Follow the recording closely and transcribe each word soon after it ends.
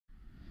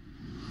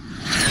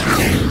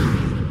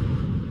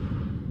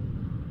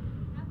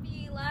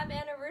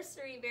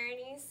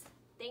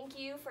Thank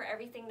you for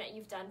everything that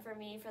you've done for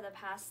me for the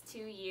past 2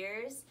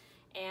 years,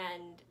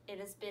 and it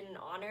has been an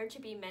honor to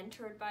be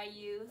mentored by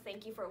you.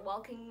 Thank you for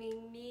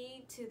welcoming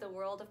me to the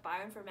world of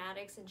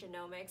bioinformatics and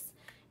genomics,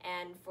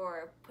 and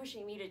for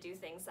pushing me to do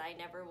things I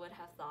never would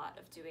have thought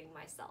of doing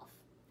myself.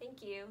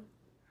 Thank you.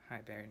 Hi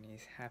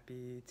Berenice,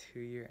 happy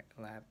 2-year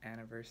lab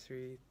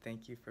anniversary.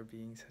 Thank you for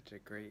being such a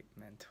great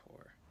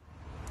mentor.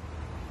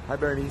 Hi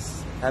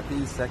Bernice,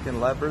 happy second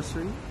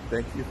labversary.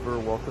 Thank you for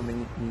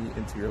welcoming me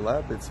into your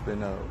lab. It's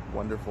been a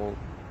wonderful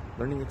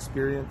learning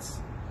experience,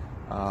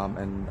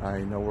 and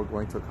I know we're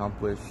going to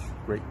accomplish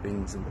great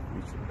things in the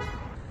future.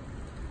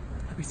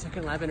 Happy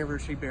second lab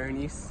anniversary,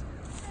 Berenice.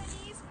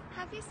 Berenice,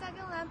 happy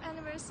second lab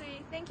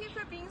anniversary. Thank you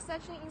for being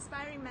such an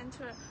inspiring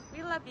mentor.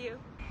 We love you.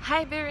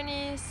 Hi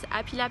Berenice,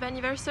 happy lab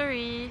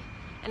anniversary,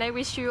 and I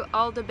wish you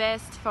all the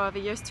best for the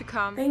years to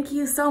come. Thank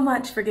you so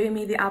much for giving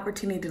me the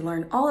opportunity to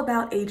learn all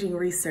about aging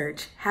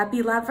research.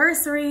 Happy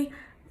labversary,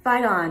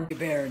 fight on. Hey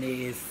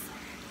Berenice,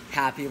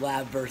 happy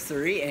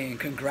labversary and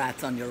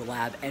congrats on your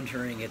lab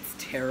entering its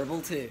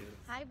terrible two.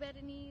 Hi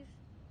Berenice,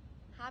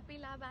 happy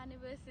lab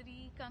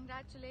anniversary,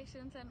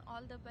 congratulations and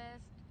all the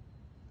best.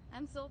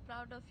 I'm so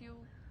proud of you.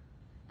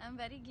 I'm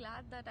very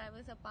glad that I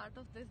was a part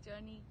of this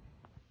journey.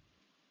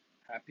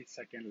 Happy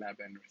second lab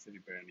anniversary,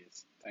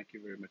 Berenice. Thank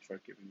you very much for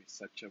giving me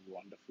such a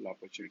wonderful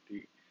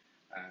opportunity,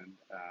 and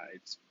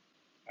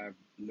I've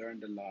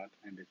learned a lot,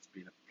 and it's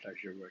been a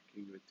pleasure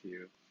working with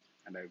you,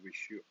 and I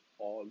wish you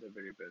all the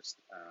very best.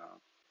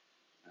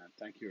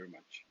 Thank you very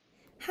much.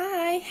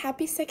 Hi,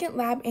 happy second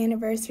lab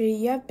anniversary.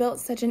 You have built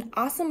such an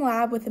awesome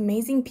lab with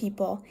amazing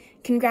people.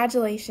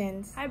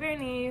 Congratulations. Hi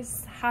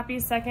Bernice, happy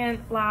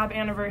second lab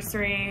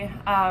anniversary.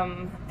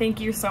 Thank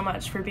you so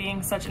much for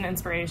being such an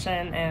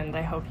inspiration, and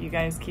I hope you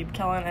guys keep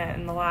killing it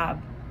in the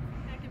lab.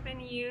 Dr.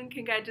 Benayoun,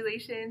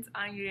 congratulations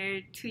on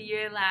your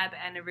 2-year lab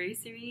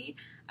anniversary.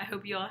 I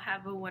hope you all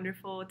have a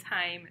wonderful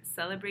time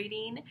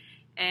celebrating,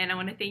 and I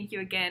want to thank you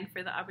again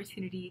for the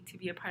opportunity to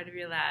be a part of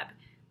your lab.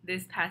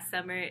 This past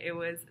summer, it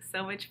was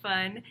so much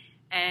fun,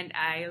 and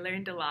I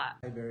learned a lot.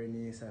 Hi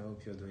Berenice, I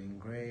hope you're doing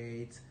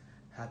great.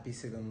 Happy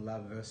second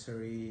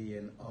labversary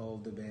and all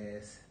the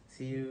best.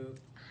 See you.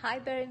 Hi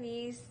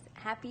Berenice,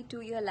 happy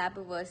 2-year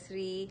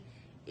labversary.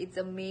 It's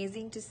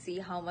amazing to see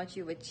how much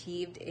you've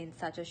achieved in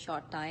such a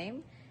short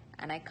time,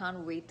 and I can't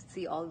wait to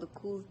see all the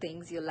cool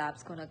things your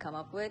lab's gonna come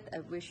up with.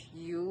 I wish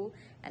you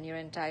and your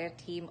entire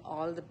team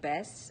all the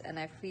best, and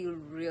I feel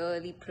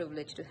really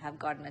privileged to have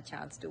gotten a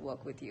chance to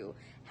work with you.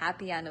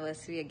 Happy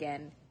anniversary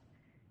again.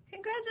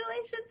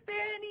 Congratulations,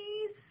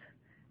 Berenice.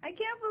 I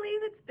can't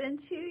believe it's been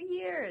 2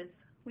 years.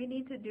 We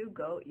need to do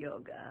goat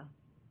yoga.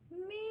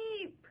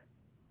 Meep.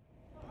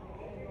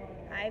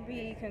 Hi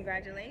B,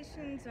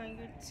 congratulations on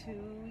your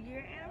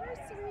 2-year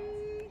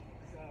anniversary.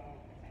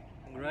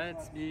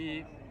 Congrats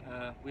B.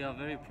 We are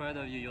very proud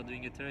of you. You're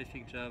doing a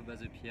terrific job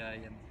as a PI,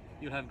 and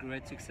you'll have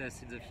great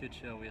success in the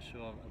future. We're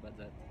sure about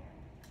that.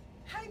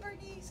 Hi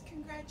Bernice,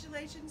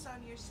 congratulations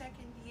on your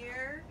 2nd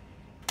year,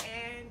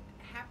 and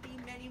happy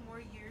many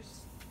more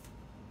years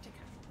to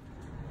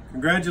come.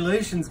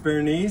 Congratulations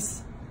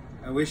Bernice.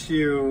 I wish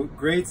you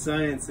great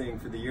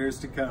sciencing for the years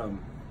to come.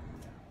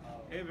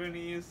 Hey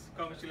Bernice,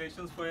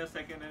 congratulations for your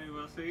 2nd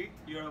anniversary.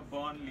 You're a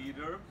born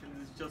leader,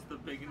 and this is just the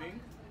beginning.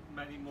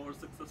 Many more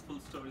successful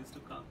stories to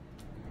come.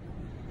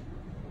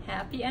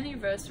 Happy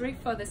anniversary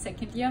for the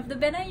 2nd year of the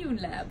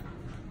Benayoun lab.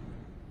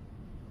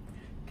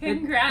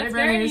 Congrats, hey,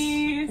 Bernice.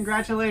 Bernice!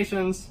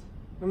 Congratulations.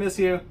 We miss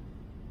you.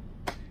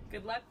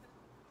 Good luck.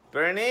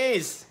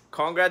 Bernice,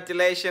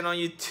 congratulations on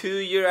your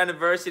 2-year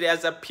anniversary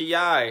as a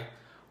PI.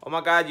 Oh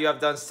my God, you have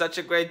done such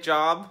a great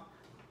job.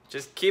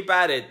 Just keep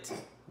at it.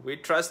 We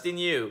trust in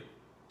you.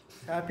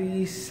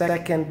 Happy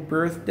 2nd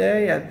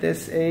birthday. At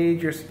this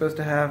age, you're supposed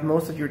to have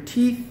most of your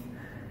teeth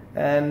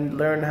and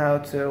learn how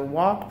to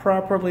walk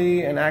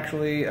properly and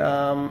actually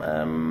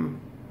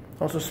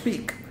also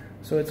speak.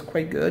 So it's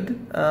quite good.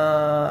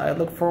 I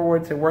look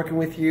forward to working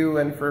with you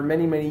and for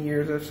many, many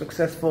years of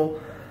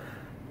successful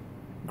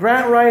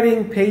grant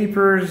writing,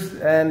 papers,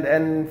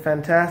 and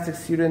fantastic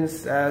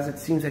students as it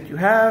seems that you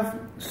have.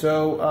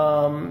 So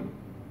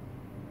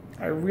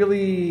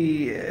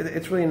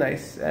it's really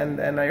nice,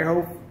 and I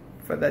hope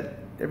that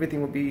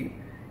everything will be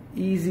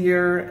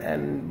easier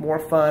and more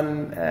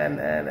fun,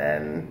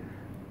 and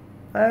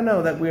I don't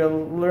know, that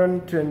we'll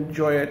learn to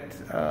enjoy it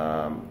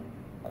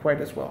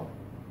quite as well.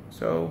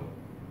 So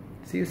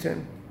see you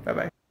soon.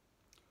 Bye-bye.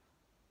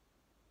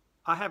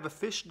 I have a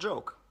fish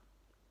joke.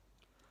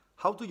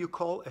 How do you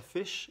call a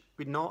fish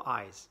with no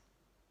eyes?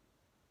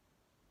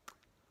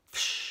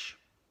 Fish.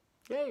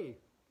 Yay!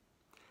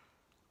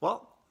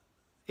 Well,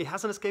 it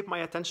hasn't escaped my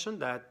attention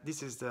that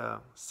this is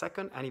the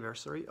 2nd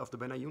anniversary of the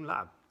Benayoun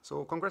lab.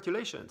 So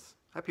congratulations,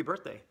 happy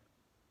birthday,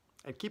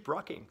 and keep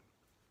rocking.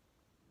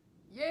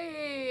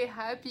 Yay!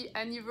 Happy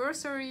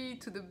anniversary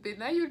to the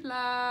Benayoun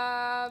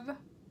lab!